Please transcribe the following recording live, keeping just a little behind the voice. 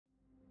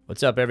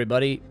What's up,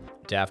 everybody?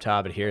 Daft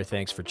Hobbit here.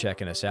 Thanks for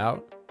checking us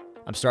out.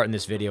 I'm starting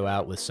this video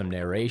out with some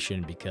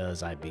narration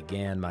because I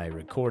began my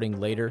recording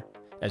later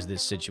as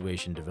this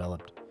situation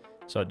developed,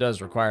 so it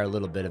does require a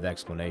little bit of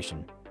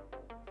explanation.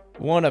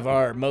 One of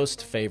our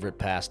most favorite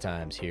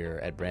pastimes here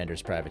at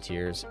Brander's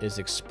Privateers is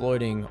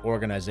exploiting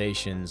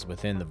organizations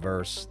within the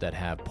verse that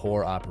have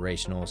poor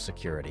operational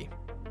security.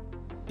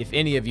 If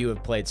any of you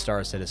have played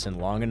Star Citizen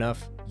long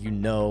enough, you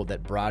know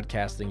that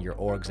broadcasting your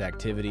org's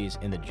activities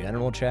in the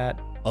general chat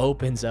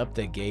opens up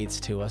the gates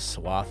to a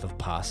swath of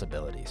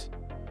possibilities.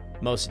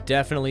 Most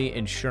definitely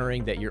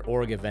ensuring that your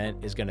org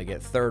event is going to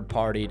get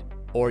third-partied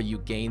or you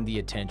gain the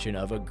attention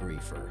of a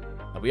griefer.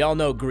 Now, we all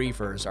know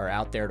griefers are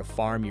out there to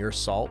farm your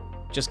salt,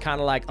 just kind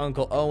of like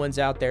Uncle Owen's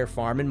out there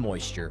farming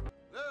moisture.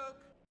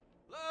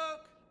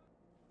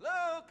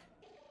 Luke!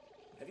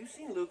 Have you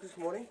seen Luke this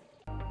morning?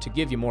 To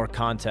give you more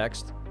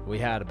context, we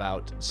had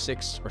about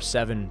 6 or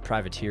 7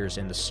 privateers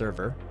in the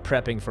server,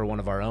 prepping for one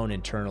of our own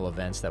internal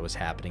events that was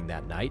happening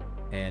that night,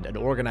 and an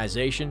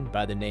organization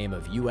by the name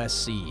of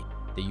USC,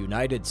 the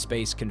United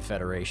Space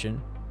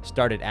Confederation,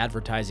 started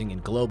advertising in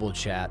global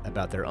chat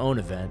about their own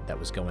event that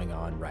was going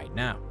on right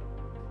now.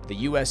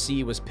 The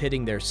USC was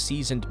pitting their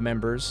seasoned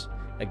members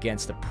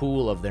against a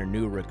pool of their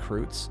new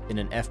recruits in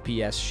an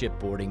FPS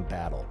shipboarding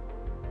battle.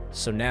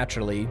 So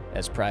naturally,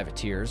 as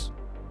privateers,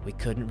 we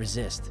couldn't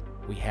resist.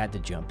 We had to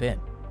jump in.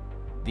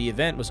 The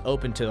event was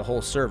open to the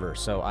whole server,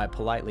 so I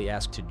politely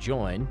asked to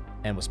join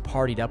and was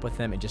partied up with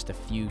them in just a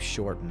few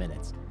short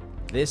minutes.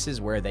 This is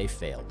where they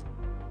failed.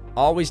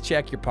 Always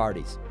check your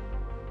parties.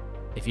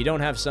 If you don't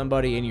have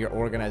somebody in your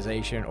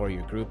organization or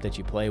your group that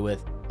you play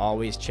with,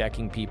 always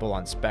checking people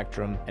on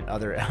Spectrum and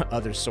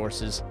other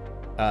sources,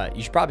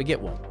 you should probably get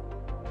one.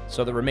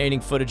 So the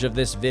remaining footage of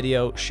this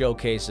video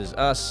showcases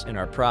us and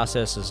our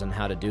processes and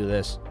how to do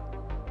this,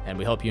 and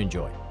we hope you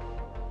enjoy.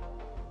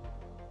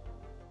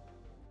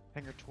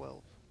 Hangar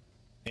 12.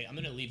 Hey, I'm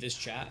gonna leave this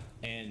chat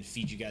and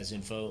feed you guys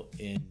info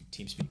in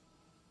TeamSpeak.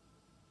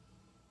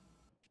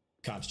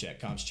 Comms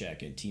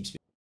check in TeamSpeak.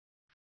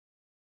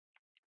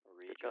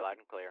 Read you loud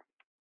and clear.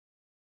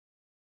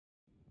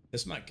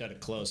 This might cut it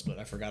close, but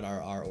I forgot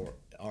our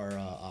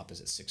op is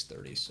at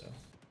 6:30, so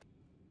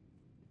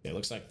yeah, it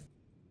looks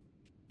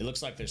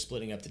like they're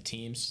splitting up the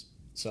teams.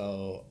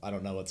 So I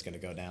don't know what's gonna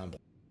go down,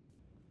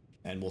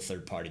 and we'll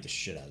third party the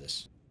shit out of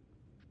this.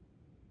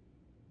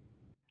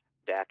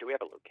 Dad, do we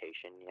have a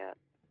location yet?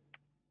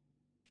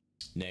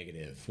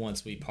 Negative.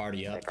 Once we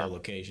party up, the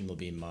location will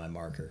be my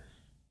marker.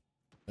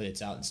 But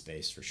it's out in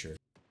space for sure.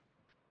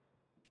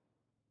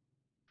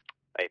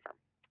 Affirm.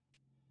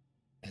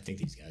 I think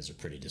these guys are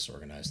pretty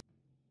disorganized.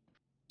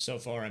 So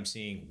far, I'm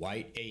seeing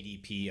white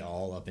ADP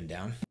all up and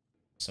down.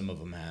 Some of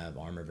them have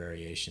armor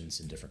variations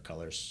in different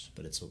colors,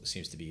 but it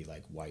seems to be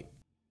like white.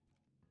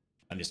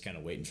 I'm just kind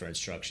of waiting for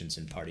instructions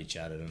in party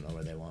chat. I don't know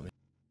where they want me.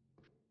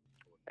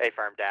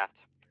 Affirm, Daft.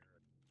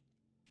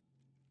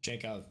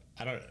 Chenkov,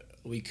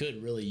 we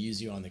could really use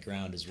you on the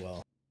ground as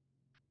well.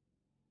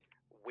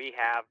 We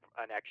have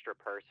an extra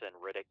person.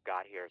 Riddick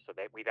got here, so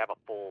we have a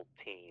full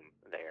team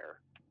there.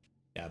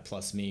 Yeah,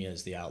 plus me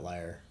as the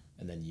outlier,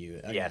 and then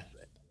you. Yes.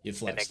 You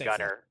flex. And then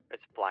Gunner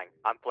is flying.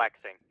 I'm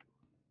flexing.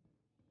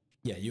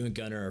 Yeah, you and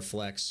Gunner are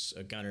flex.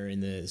 Gunner in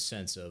the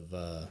sense of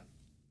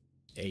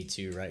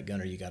A2, right?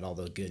 Gunner, you got all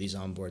those goodies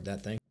on board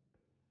that thing?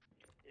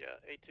 Yeah,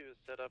 A2 is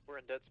set up. We're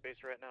in dead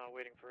space right now,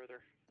 waiting further.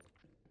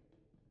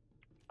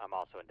 I'm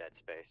also in dead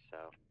space,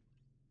 so.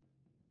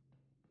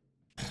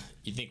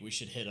 You think we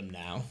should hit them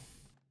now?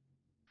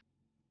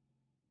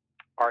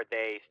 Are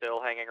they still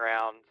hanging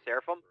around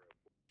Seraphim?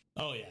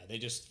 Oh yeah, they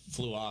just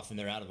flew off and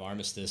they're out of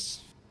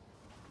armistice.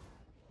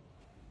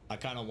 I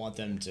kind of want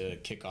them to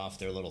kick off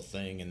their little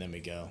thing and then we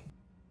go.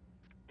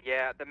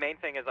 Yeah, the main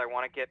thing is I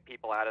want to get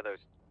people out of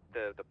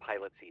the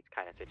pilot seats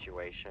kind of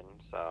situation,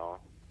 so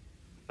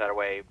that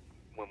way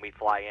when we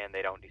fly in,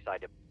 they don't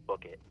decide to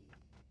book it.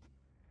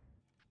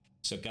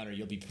 So Gunner,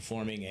 you'll be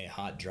performing a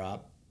hot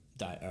drop,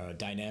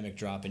 dynamic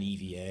drop in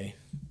EVA.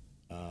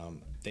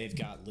 They've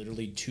got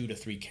literally 2 to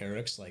 3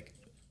 Carracks, like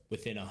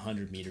within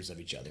 100 meters of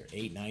each other.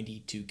 890,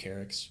 2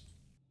 Carracks.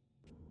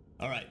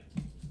 All right,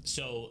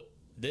 so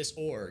this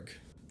org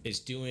is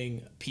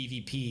doing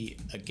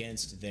PvP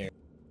against their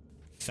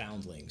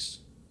foundlings.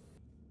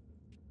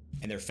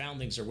 And their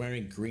foundlings are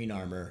wearing green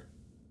armor.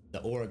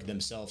 The org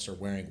themselves are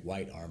wearing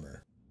white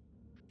armor.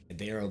 And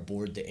they are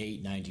aboard the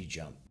 890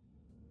 jump.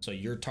 So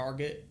your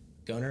target,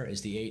 Gunner,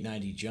 is the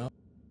 890 jump.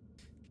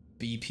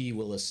 BP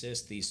will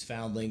assist these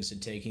foundlings in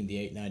taking the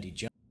 890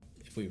 jump.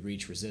 If we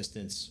reach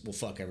resistance, we'll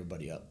fuck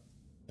everybody up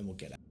and we'll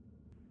get out.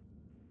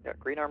 Yeah,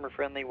 green armor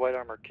friendly, white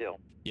armor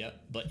kill.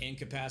 Yep, but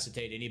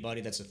incapacitate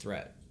anybody that's a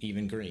threat,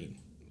 even green.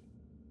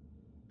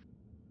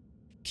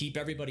 Keep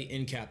everybody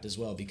incapped as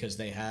well because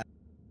they have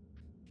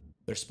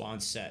their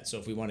spawns set. So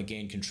if we want to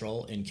gain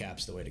control,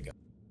 incap's the way to go.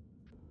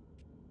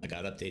 I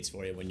got updates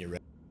for you when you're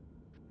ready.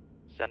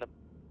 Send them.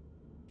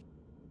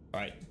 All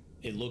right,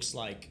 it looks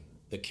like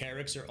the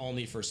Carracks are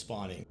only for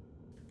spawning.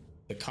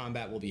 The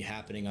combat will be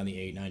happening on the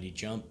 890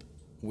 jump.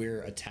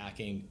 We're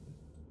attacking.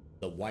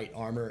 The white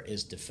armor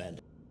is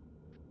defending.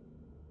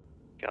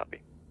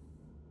 Copy.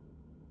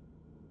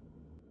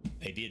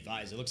 Hey, be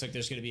advised, it looks like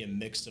there's going to be a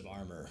mix of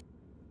armor.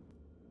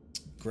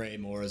 Gray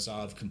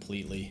Morozov,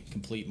 complete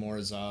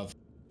Morozov.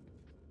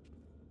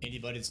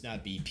 Anybody that's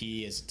not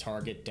BP is a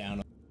target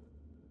down.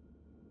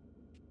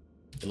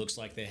 It looks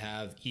like they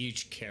have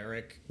each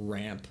Carrack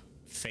ramp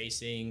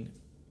facing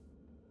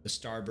the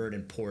starboard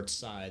and port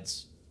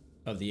sides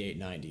of the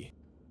 890.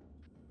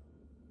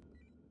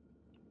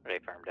 Ready,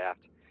 firm, daft.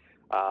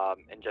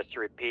 And just to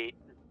repeat,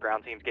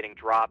 ground team's getting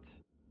dropped,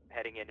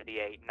 heading into the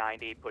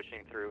 890,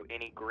 pushing through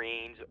any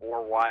greens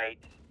or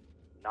whites,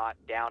 not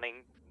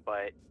downing,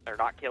 or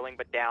not killing,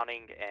 but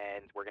downing,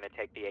 and we're going to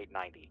take the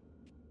 890.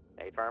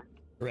 Hey, firm?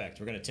 Correct.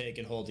 We're going to take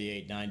and hold the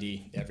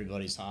 890.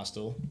 Everybody's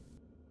hostile.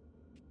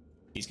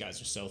 These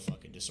guys are so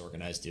fucking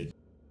disorganized, dude.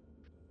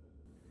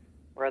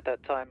 We're at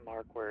that time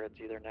mark where it's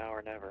either now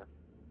or never.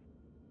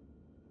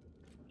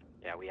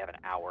 Yeah, we have an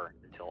hour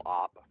until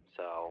op,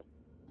 so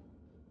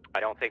I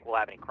don't think we'll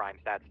have any crime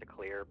stats to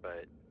clear,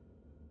 but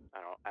I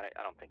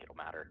don't think it'll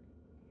matter.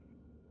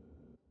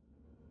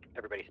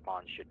 Everybody's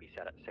spawns should be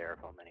set at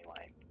Seraphim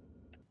anyway.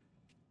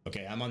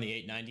 Okay, I'm on the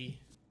 890.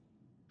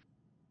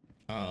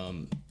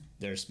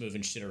 They're just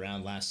moving shit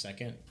around last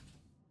second.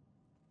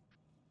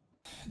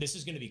 This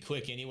is going to be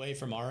quick anyway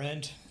from our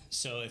end,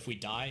 so if we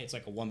die, it's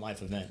like a one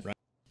life event, right?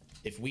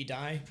 If we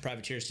die,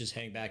 privateers just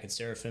hang back at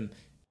Seraphim.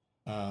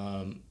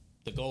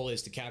 The goal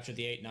is to capture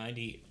the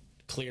 890,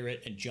 clear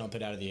it, and jump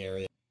it out of the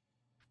area.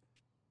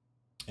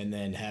 And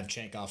then have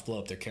Chenkov blow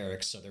up their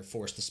Carracks so they're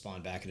forced to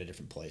spawn back in a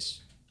different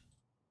place.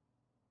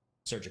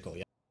 Surgical,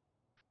 yeah.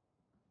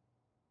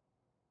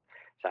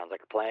 Sounds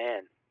like a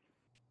plan.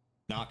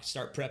 Knock,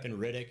 start prepping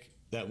Riddick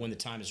that when the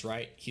time is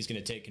right, he's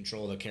going to take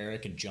control of the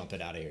Carrack and jump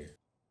it out of here.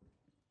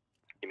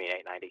 You mean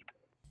 890?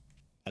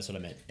 That's what I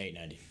meant,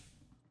 890.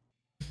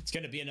 It's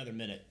going to be another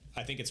minute.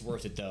 I think it's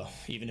worth it, though.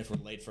 Even if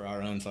we're late for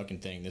our own fucking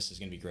thing, this is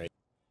going to be great.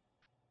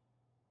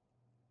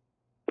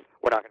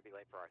 We're not going to be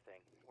late for our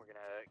thing. We're going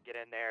to get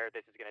in there.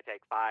 This is going to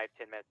take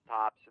 5-10 minutes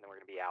tops, and then we're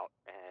going to be out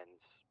and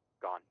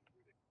gone.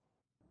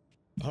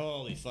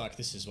 Holy fuck,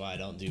 this is why I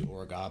don't do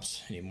org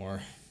ops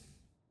anymore.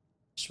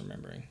 Just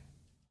remembering.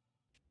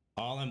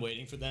 All I'm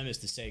waiting for them is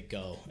to say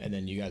go, and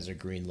then you guys are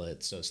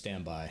greenlit, so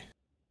stand by.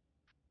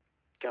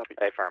 Copy.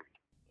 Hey, firm.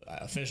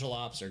 Official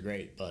ops are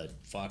great, but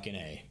fucking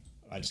A.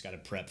 I just gotta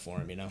prep for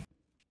them, you know?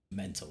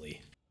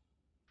 Mentally.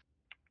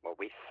 Well,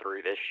 we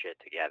threw this shit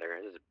together.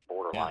 This is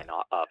borderline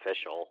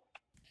official.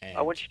 And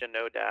I want you to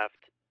know,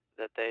 Daft,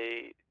 that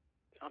they,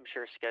 I'm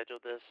sure,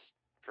 scheduled this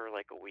for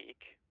like a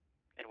week,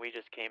 and we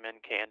just came in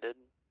candid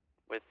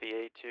with the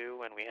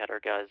A2, and we had our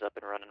guys up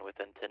and running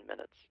within 10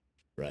 minutes.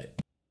 Right.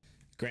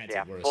 Granted,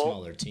 Yeah, we're a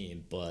smaller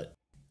team, but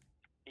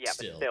yeah,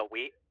 still. but still,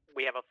 we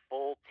have a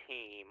full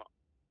team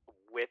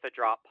with a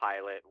drop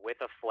pilot, with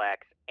a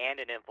flex, and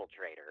an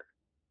infiltrator.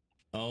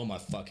 Oh my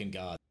fucking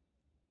god.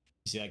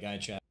 You see that guy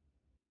in chat?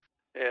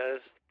 Yeah,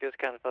 it's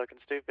kind of fucking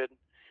stupid.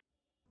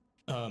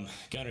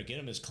 Gunner, get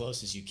him as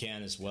close as you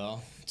can as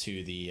well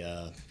to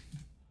the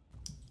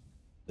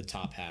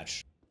top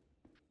hatch.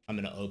 I'm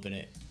gonna open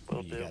it.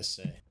 What do you guys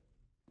say?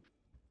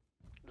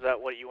 Is that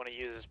what you want to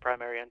use as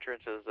primary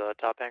entrance as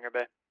top hangar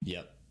bay?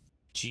 Yep.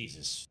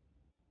 Jesus.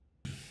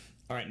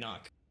 All right,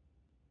 knock.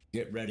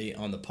 Get ready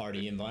on the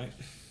party invite.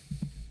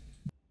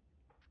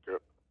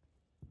 Yep.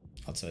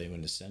 I'll tell you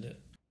when to send it.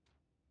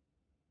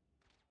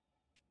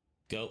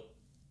 Go.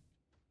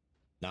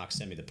 Knock,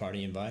 send me the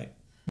party invite.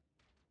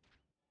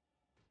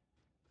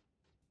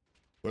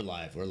 We're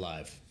live. We're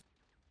live.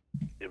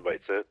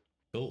 Invite set.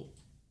 Cool.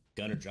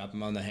 Gunner, drop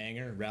him on the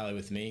hangar. Rally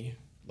with me.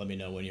 Let me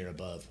know when you're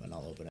above, and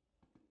I'll open it.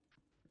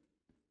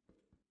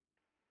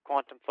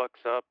 Quantum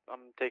fucks up. I'm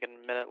taking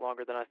a minute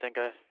longer than I think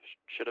I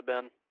should have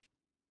been.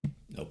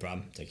 No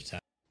problem. Take your time.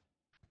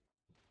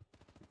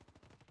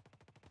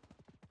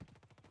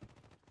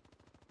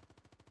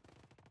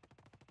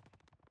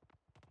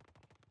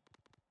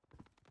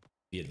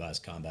 Be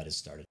advised, combat has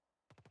started.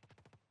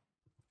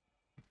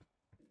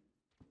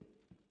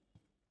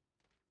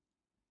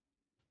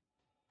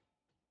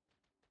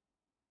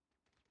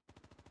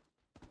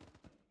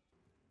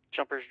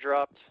 Jumpers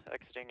dropped,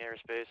 exiting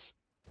airspace.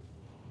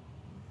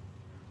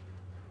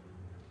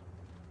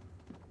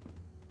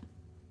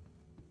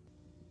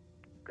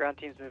 Ground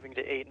team's moving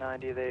to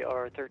 890. They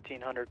are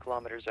 1,300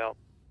 kilometers out.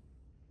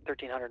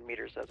 1,300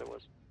 meters as it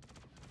was.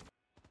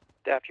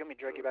 Daft, you want me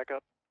to drag you back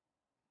up?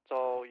 It's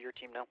all your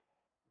team now.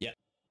 Yeah.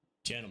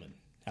 Gentlemen,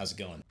 how's it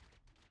going?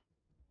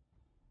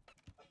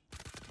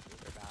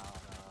 They're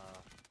about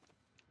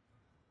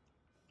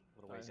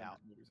a little ways out.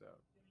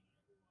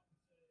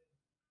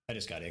 I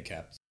just got in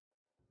capped.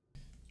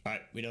 All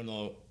right, we don't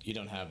know. You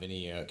don't have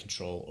any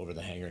control over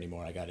the hangar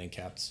anymore. I got in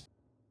capped.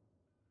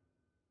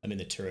 I'm in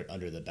the turret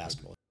under the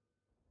basketball.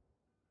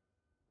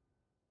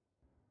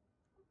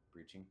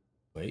 Breaching.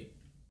 Wait.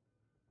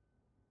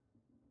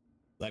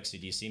 Lexi,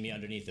 do you see me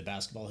underneath the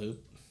basketball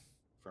hoop?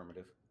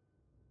 Affirmative.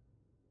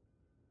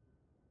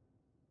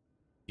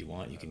 If you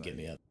want, you can get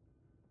me up.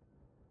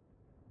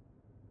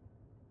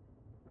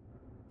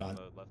 Left.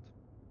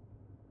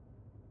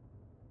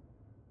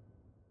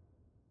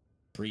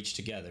 Breach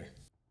together.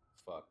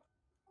 Fuck.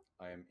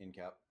 I am in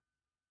cap.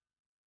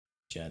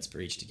 Gents,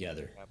 breach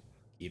together. Yep.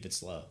 Keep it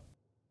slow.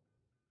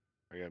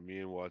 I got me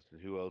and Watson.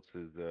 Who else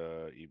is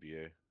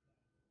EBA?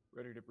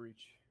 Ready to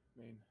breach.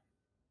 Main.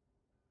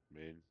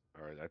 Main.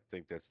 All right, I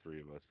think that's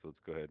 3 of us. So let's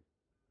go ahead.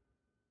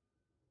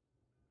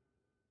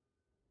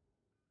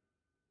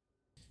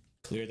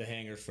 Clear the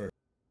hangar first.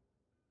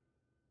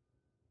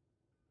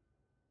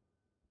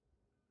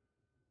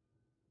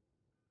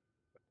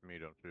 Me,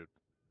 don't shoot.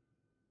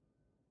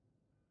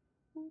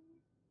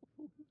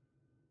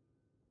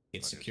 Get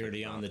Okay,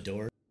 security six on the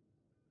door.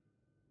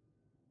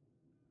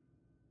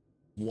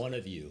 One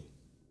of you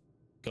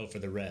go for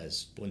the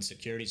res. When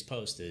security's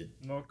posted,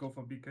 No, go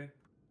for BK.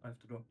 I have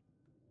to go.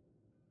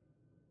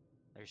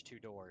 There's 2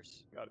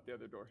 doors. Got it, the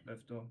other door.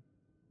 Left door.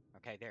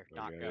 Okay, there. I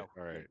Not got go. it.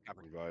 All right,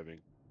 Covered.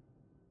 reviving.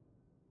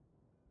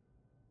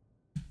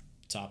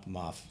 top them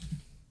off.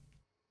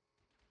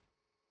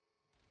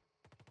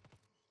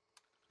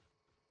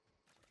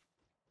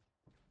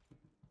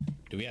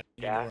 Do we have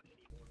any Yeah.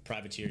 more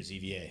privateers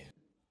EVA?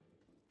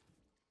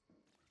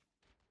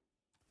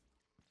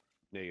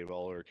 Negative.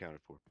 All are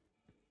accounted for.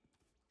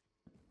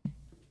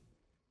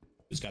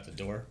 Who's got the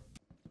door?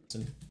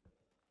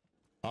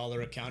 All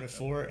are accounted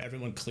for.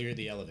 Everyone clear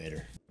the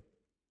elevator.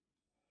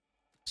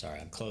 Sorry,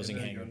 I'm closing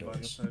And then hangar gun by your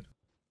doors. side.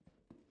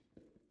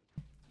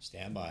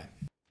 Stand by.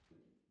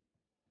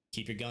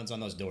 Keep your guns on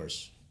those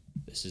doors.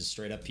 This is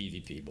straight up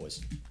PvP,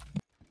 boys.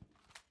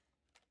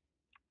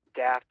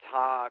 Daft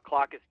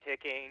clock is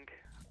ticking.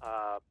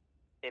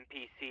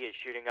 NPC is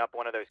shooting up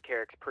one of those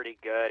carracks pretty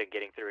good and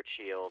getting through its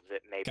shields.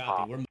 It may Copy,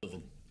 pop. we're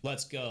moving.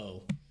 Let's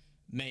go.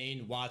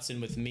 Main, Watson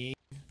with me.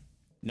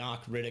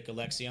 Knock, Riddick,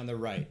 Alexi on the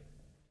right.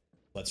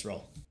 Let's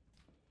roll.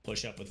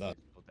 Push up with us.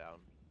 Pull down.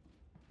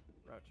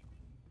 Roger.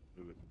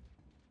 Move it.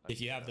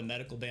 If you have the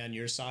medical bay on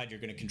your side, you're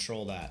going to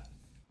control that.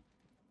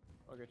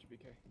 I'll get you,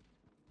 BK.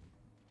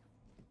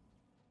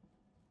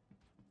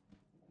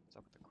 What's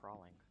up with the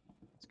crawling?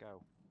 Let's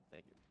go.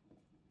 Thank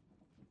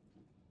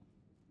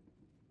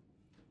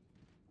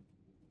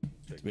you.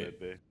 Check Wait. med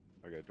bay.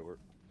 I got door.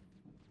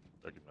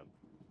 Thank you, man.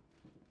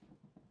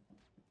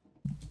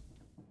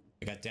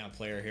 I got down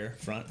player here,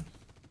 front.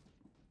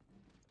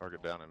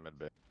 Target down in mid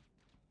bay.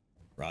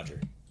 Roger.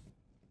 Shield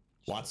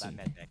Watson,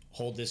 that med bay.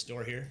 hold this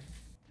door here.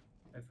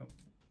 FM.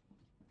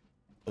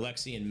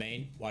 Alexi and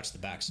Main, watch the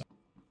backside.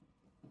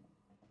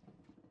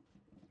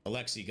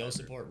 Alexi, go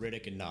support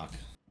Riddick and Knock.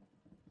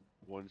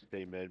 One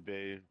stay med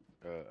bay.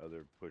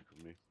 Other push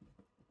with me.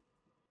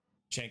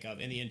 Chenkov,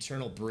 in the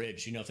internal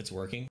bridge, you know if it's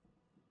working?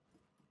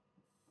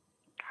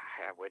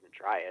 I wouldn't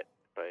try it,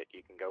 but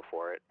you can go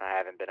for it. I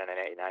haven't been in an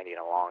 890 in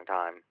a long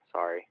time.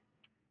 Sorry.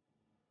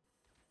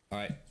 All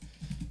right.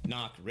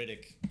 Knock,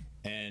 Riddick,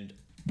 and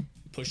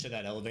push to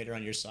that elevator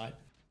on your side.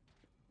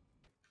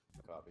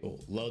 Copy. Cool.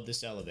 Load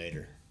this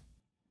elevator.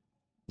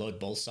 Load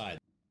both sides.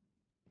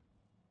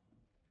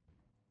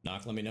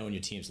 Knock, let me know when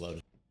your team's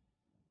loaded.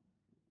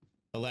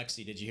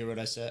 Alexi, did you hear what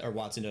I said? Or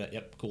Watson, did I?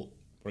 Yep, cool.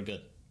 We're good.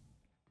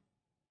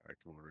 All right,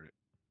 come on, Rick.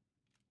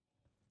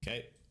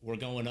 Okay, we're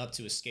going up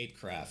to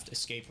escape raft.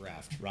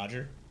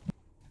 Roger.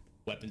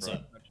 Weapons Right.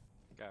 up.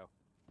 Go.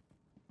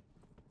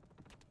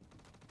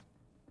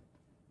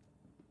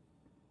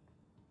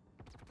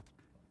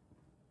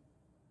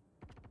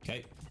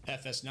 Okay,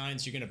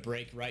 FS9s, you're gonna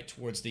break right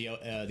towards the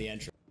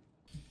entrance.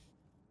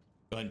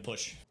 Go ahead and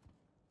push.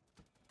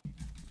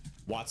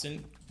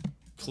 Watson,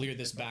 clear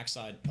this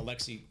backside.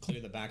 Alexi, clear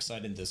the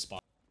backside into the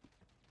spot.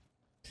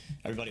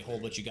 Everybody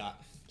hold what you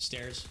got.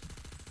 Stairs.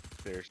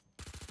 Stairs.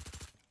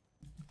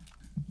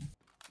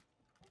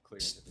 Clear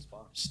into the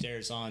spot.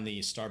 Stairs on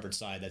the starboard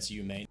side. That's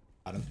you, main.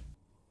 Got him.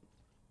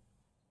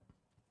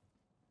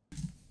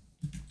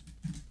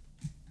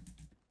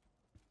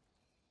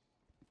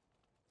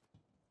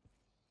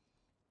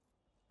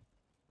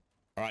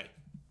 All right.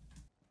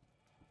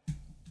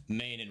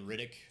 Main and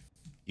Riddick,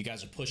 you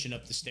guys are pushing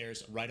up the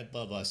stairs right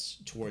above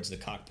us towards the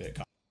cockpit.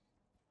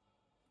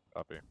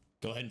 Copy.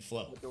 Go ahead and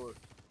flow. The door.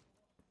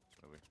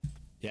 Moving.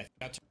 Yeah.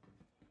 Let's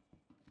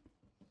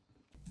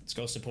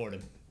go support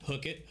him.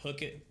 Hook it,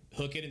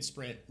 and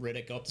sprint.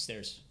 Riddick, go up the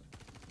stairs.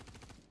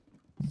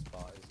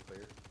 Spot is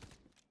clear.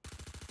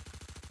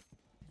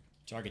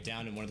 Target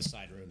down in one of the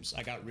side rooms.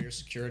 I got rear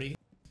security.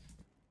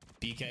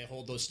 BK,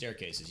 hold those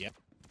staircases. Yep.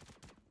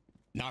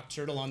 Knock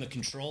Turtle on the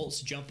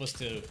controls. Jump us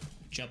to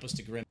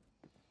Grim.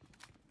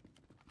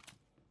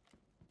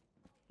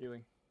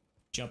 Healing.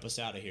 Jump us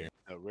out of here.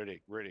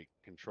 Riddick,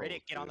 control.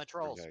 Riddick, get on the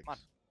trolls. Come on.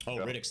 Oh,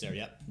 Got it. Riddick's there.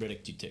 Yep.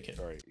 Riddick, do ticket.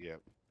 All right, yeah.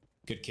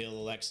 Good kill,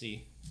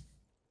 Alexi.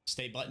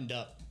 Stay buttoned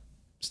up.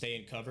 Stay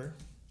in cover.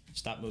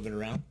 Stop moving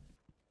around.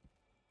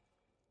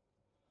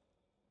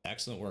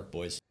 Excellent work,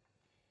 boys.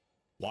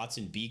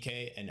 Watson,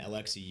 BK, and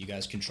Alexi, you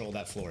guys control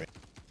that floor.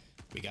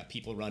 We got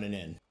people running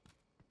in.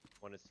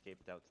 One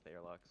escaped out to the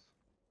airlocks.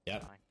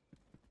 Yep. Fine.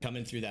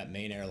 Coming through that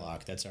main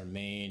airlock. That's our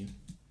main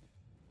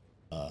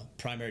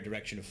primary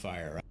direction of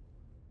fire. Right?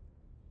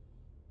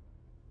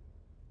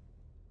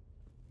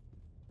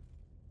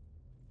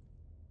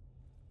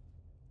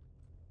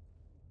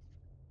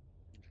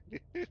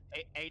 Hey,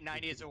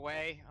 890 is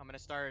away. I'm gonna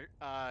start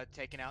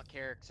taking out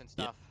Carricks and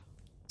stuff.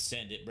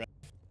 Send it, bro.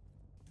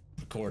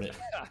 Record it.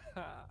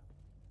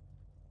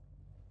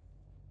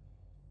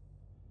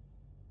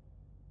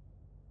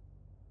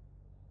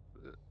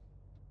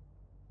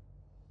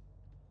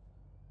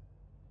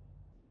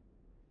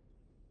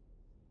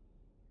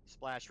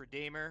 Splash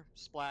Redeemer.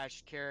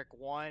 Splash Carrick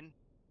 1.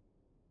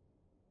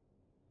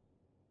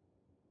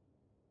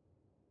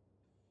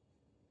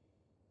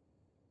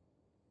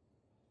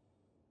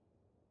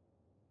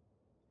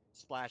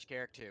 Splash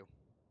Carrick 2.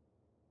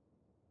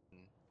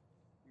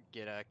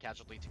 Get a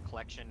casualty to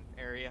collection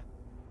area.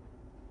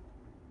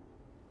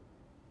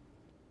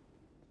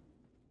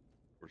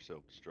 We're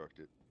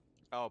self-destructed.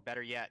 Oh,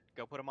 better yet,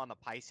 go put them on the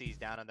Pisces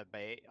down on the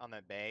bay, and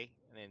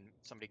then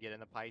somebody get in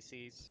the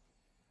Pisces.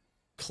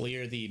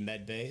 Clear the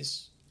med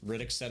bays.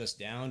 Riddick set us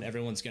down.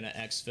 Everyone's gonna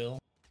exfil.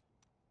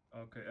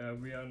 Okay,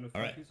 we are on the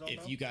All right. 40 zone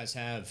If now? you guys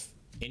have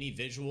any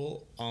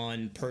visual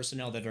on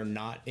personnel that are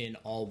not in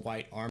all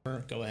white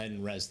armor, go ahead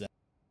and res them.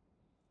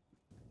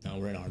 No,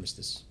 we're in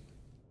armistice.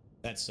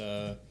 That's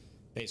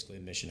basically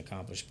a mission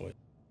accomplished, boys.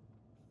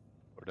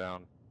 We're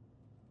down.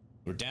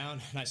 We're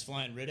down. Nice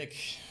flying, Riddick.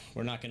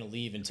 We're not going to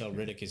leave until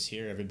Riddick is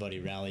here.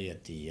 Everybody rally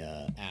at the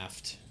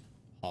aft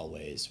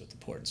hallways with the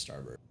port and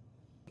starboard.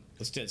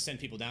 Let's send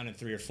people down in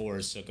 3 or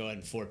 4s, so go ahead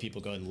and 4 people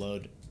go ahead and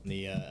load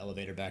the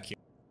elevator back here.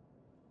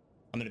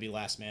 I'm going to be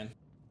last man.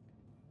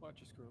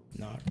 Watch your scroll.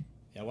 Knock.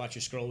 Yeah, watch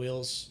your scroll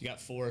wheels. You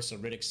got 4, so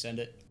Riddick, send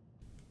it.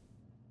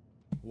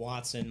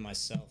 Watson,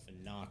 myself,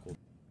 and Knock will...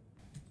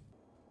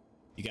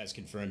 You guys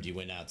confirmed you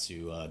went out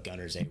to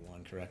Gunner's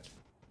A1, correct?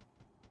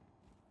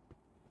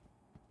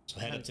 So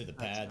head up to the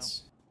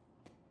pads.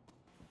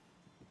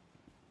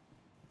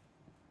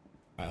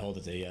 Alright, hold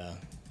it.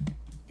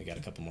 We got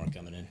a couple more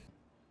coming in.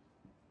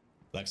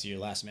 Lexi, your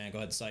last man. Go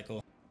ahead and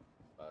cycle.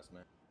 Last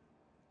man.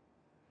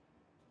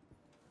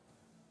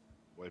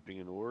 Wiping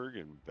an org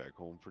and back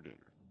home for dinner.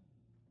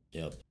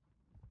 Yep.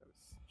 That was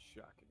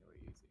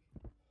shockingly easy.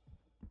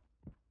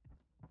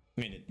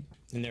 I mean,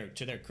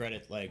 to their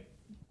credit, like,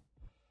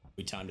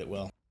 we timed it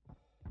well.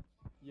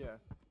 Yeah.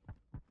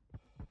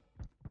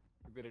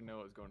 We didn't know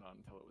what was going on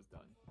until it was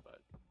done,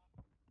 but...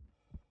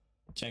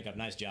 Chenkov,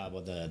 nice job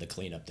with the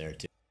cleanup there,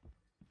 too.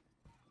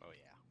 Oh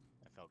yeah,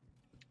 I felt,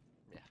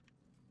 yeah,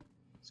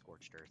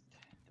 scorched earth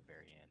at the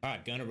very end.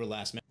 Alright, Gunner, we're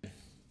last man.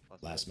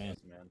 Last man.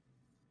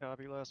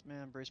 Copy, last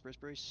man. Brace, brace,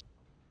 brace.